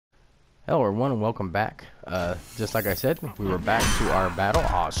Hello everyone and welcome back. Just like I said, we were back to our battle.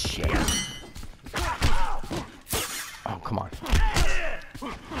 Oh shit. Oh, come on.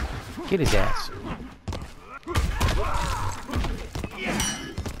 Get his ass.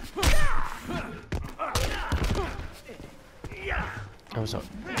 There was a,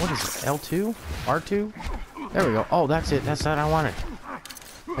 what is it, L2? R2? There we go. Oh, that's it. That's what I wanted.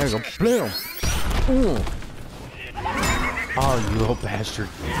 There we go. Boom. Ooh. Oh, you little bastard.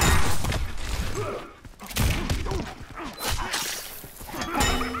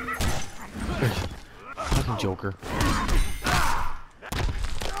 Fucking Joker.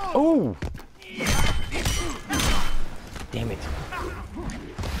 Oh! Damn it.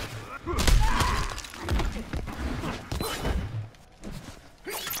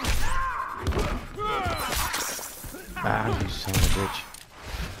 Ah, you son of a bitch.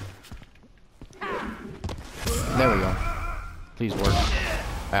 There we go. Please work.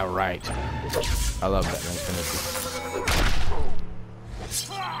 Alright. I love that Infinity.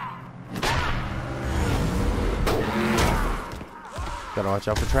 Gotta watch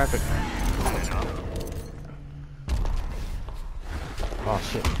out for traffic. Oh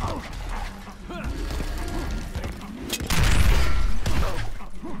shit.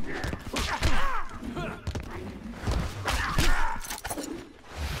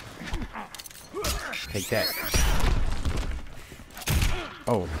 Take that.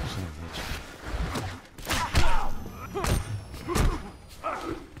 Oh, son of a bitch.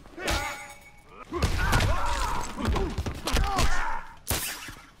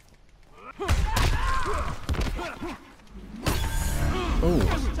 Oh.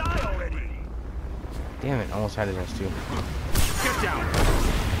 Damn it, almost had his ass too. Get down.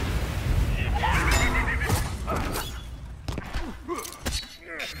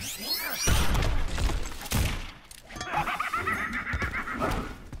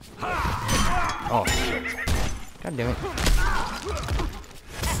 Oh shit. God damn it.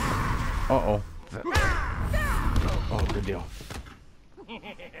 Uh-oh. Oh, good deal.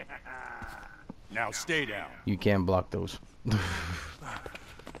 Now stay down. You can block those.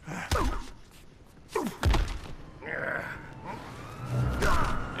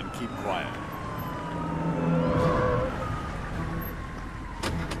 And keep quiet.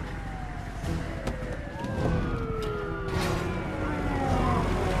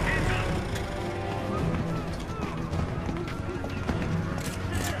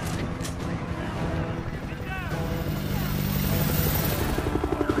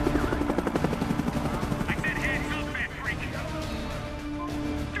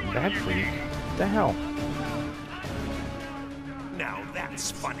 Bad freak? What the hell? Now that's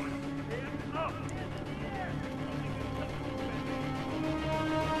funny.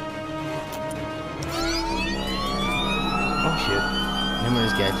 Oh shit. Him and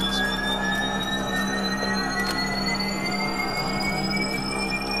his gadgets.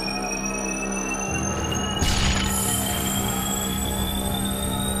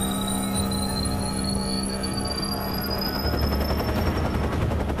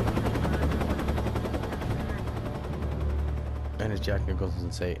 And as Jack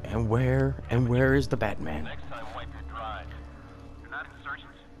Nicholson say, and where is the Batman? Next time, wipe your drive. You're not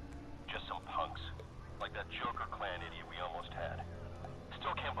insurgents, just some punks. Like that Joker clan idiot we almost had.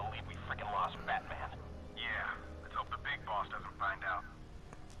 Still can't believe we freaking lost Batman. Yeah, let's hope the big boss doesn't find out.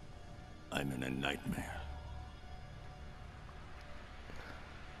 I'm in a nightmare.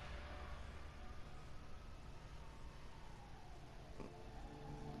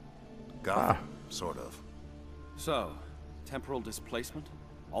 Gotham, sort of. So, temporal displacement?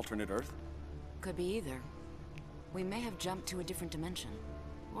 Alternate Earth? Could be either. We may have jumped to a different dimension.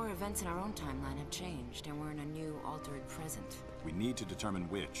 Or events in our own timeline have changed, and we're in a new, altered present. We need to determine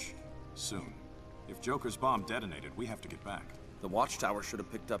which. Soon. If Joker's bomb detonated, we have to get back. The Watchtower should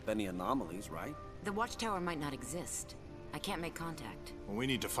have picked up any anomalies, right? The Watchtower might not exist. I can't make contact. Well, we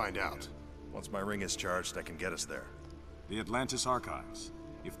need to find out. Once my ring is charged, I can get us there. The Atlantis Archives.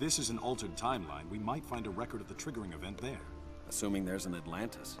 If this is an altered timeline, we might find a record of the triggering event there. Assuming there's an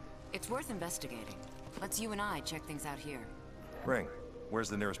Atlantis. It's worth investigating. Let's you and I check things out here. Ring, where's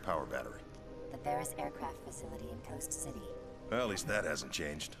the nearest power battery? The Barris Aircraft Facility in Coast City. Well, at least that hasn't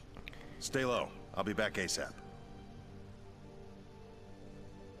changed. Stay low. I'll be back ASAP.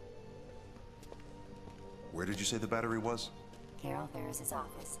 Where did you say the battery was? Carol Ferris's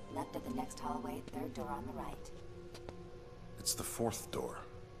office, left at the next hallway, third door on the right. It's the fourth door.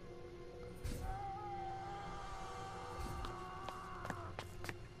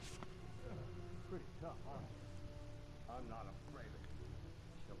 Pretty tough, huh? I'm not afraid of you.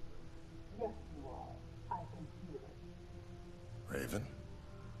 Yes, you are. I can feel it. Raven?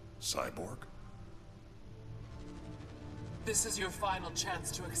 Cyborg? This is your final chance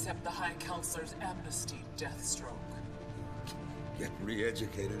to accept the High Counselor's amnesty, Deathstroke. Get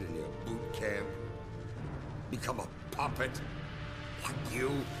re-educated in your boot camp? Become a puppet? Like you?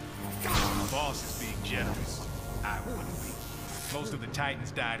 The boss is being generous. I wouldn't be. Most of the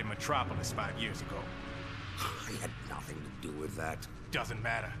Titans died in Metropolis 5 years ago. I had nothing to do with that. Doesn't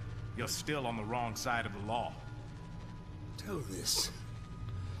matter. You're still on the wrong side of the law. Tell this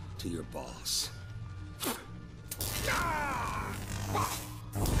to your boss.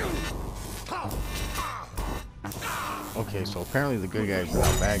 Okay, so apparently the good guys are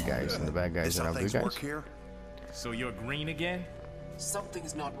now bad guys, and the bad guys are now good guys. Here? So you're green again?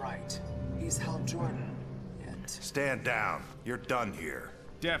 Something's not right. He's Hal Jordan, yet... Stand down. You're done here.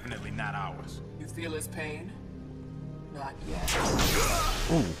 Definitely not ours. You feel his pain? Not yet.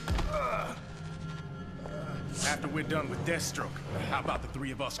 Ooh. After we're done with Deathstroke, how about the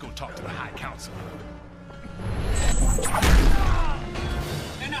three of us go talk to the High Council?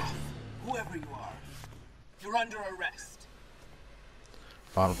 Enough! Whoever you are, you're under arrest.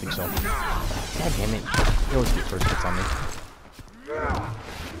 Oh, I don't think so. God damn it. He always gets first hits on me.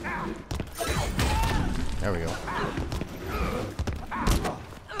 There we go.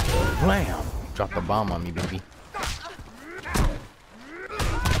 Blam! Drop the bomb on me, baby.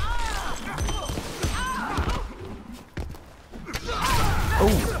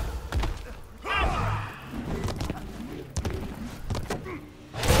 Oh!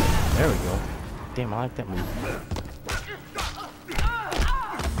 There we go. Damn, I like that move.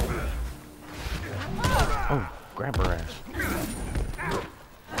 Oh, grab her ass.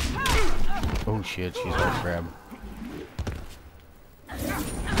 Oh shit, she's hard to grab.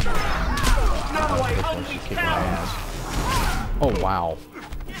 Oh, she's kicking my ass. Oh wow.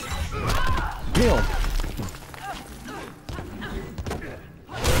 Kill!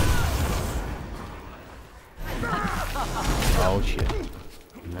 Oh shit.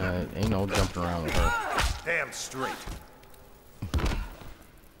 Ain't no jumping around with her. Damn straight.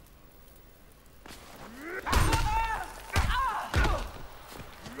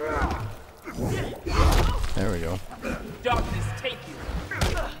 There we go. Darkness, take you.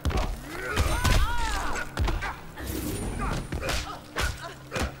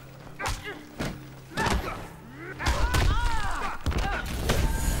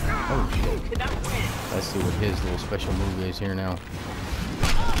 Oh shit. Let's see what his little special move is here now.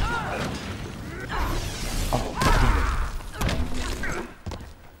 Oh,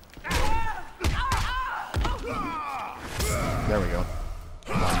 there we go.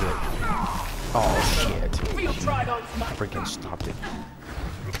 Come on, do it. Oh shit. Freaking stopped it.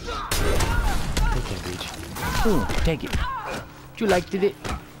 Take it, bitch. Ooh, take it. You liked it?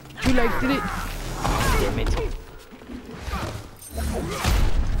 You liked it? Oh, damn it.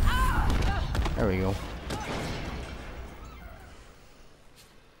 There we go.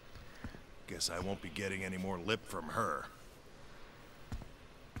 Guess I won't be getting any more lip from her.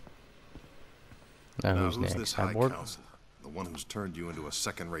 Now who's who's next? this High Cyborg? Council? The one who's turned you into a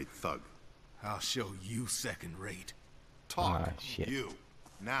second-rate thug. I'll show you second rate. Talk. Ah, shit. You.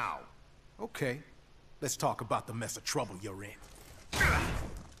 Now. Okay. Let's talk about the mess of trouble you're in.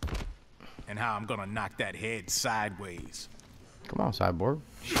 And how I'm gonna knock that head sideways. Come on, Cyborg.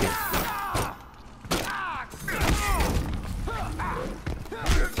 Shit.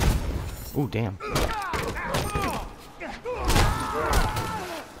 Ooh, damn.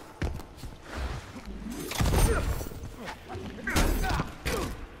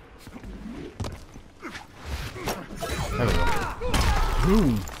 There we go.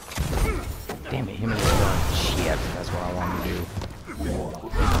 Ooh. Damn it, him and his gun. Shit, that's what I wanted to do.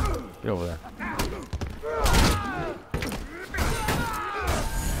 Get over there.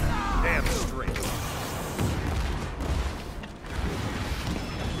 Damn straight.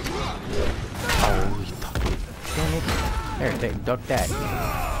 Oh, he ducked it. Damn it. There, take, duck that.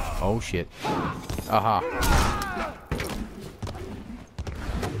 Oh, shit. Aha.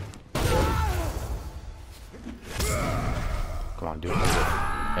 Come on, do it.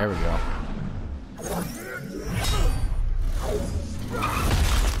 There we go.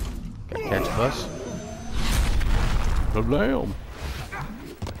 Gotta catch the bus. Blam.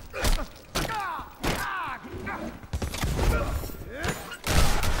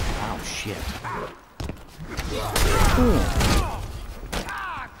 Oh shit. Ooh.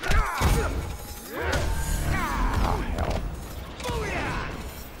 Oh hell.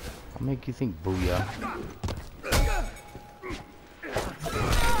 I'll make you think booyah.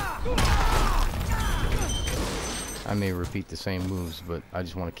 I may repeat the same moves, but I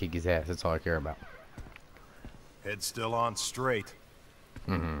just want to kick his ass. That's all I care about. Head still on straight.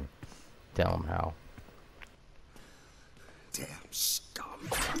 Mm-hmm. Tell him how. Damn scum.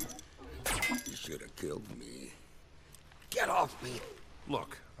 You should have killed me. Get off me!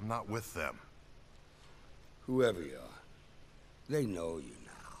 Look, I'm not with them. Whoever you are, they know you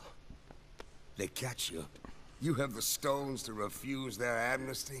now. They catch you. You have the stones to refuse their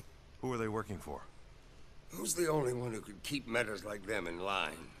amnesty? Who are they working for? Who's the only one who could keep metas like them in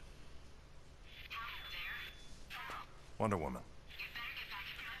line? Wonder Woman.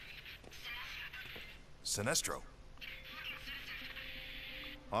 Sinestro.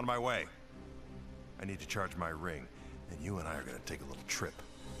 On my way. I need to charge my ring, and you and I are gonna take a little trip.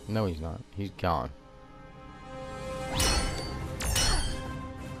 No, he's not. He's gone.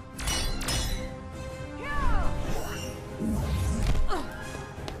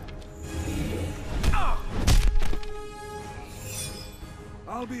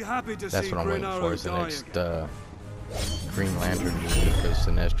 I'll be happy to That's see what I'm waiting for, is the die next again. Green Lantern movie, because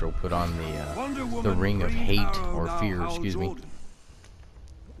Sinestro put on the ring of hate or fear, excuse me.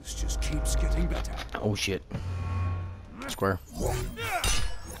 This just keeps getting better. Oh shit. Square.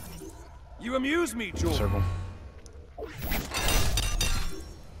 You amuse me, Jordan. Circle.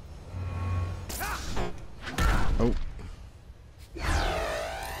 Oh.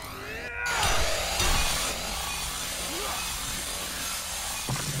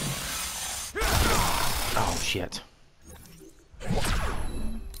 Oh shit.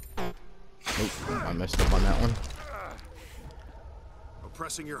 Oh, I messed up on that one.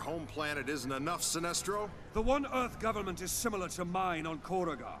 Oppressing your home planet isn't enough, Sinestro? The One Earth government is similar to mine on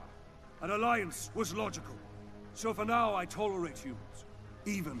Koragar. An alliance was logical. So for now, I tolerate humans.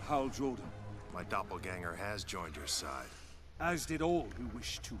 Even Hal Jordan. My doppelganger has joined your side. As did all who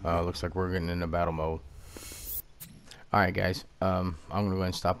wish to. Looks like we're getting into battle mode. Alright guys, I'm going to go ahead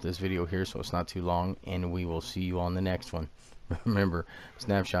and stop this video here so it's not too long, and we will see you on the next one. Remember,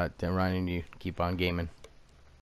 Snapshot, reminding you, keep on gaming.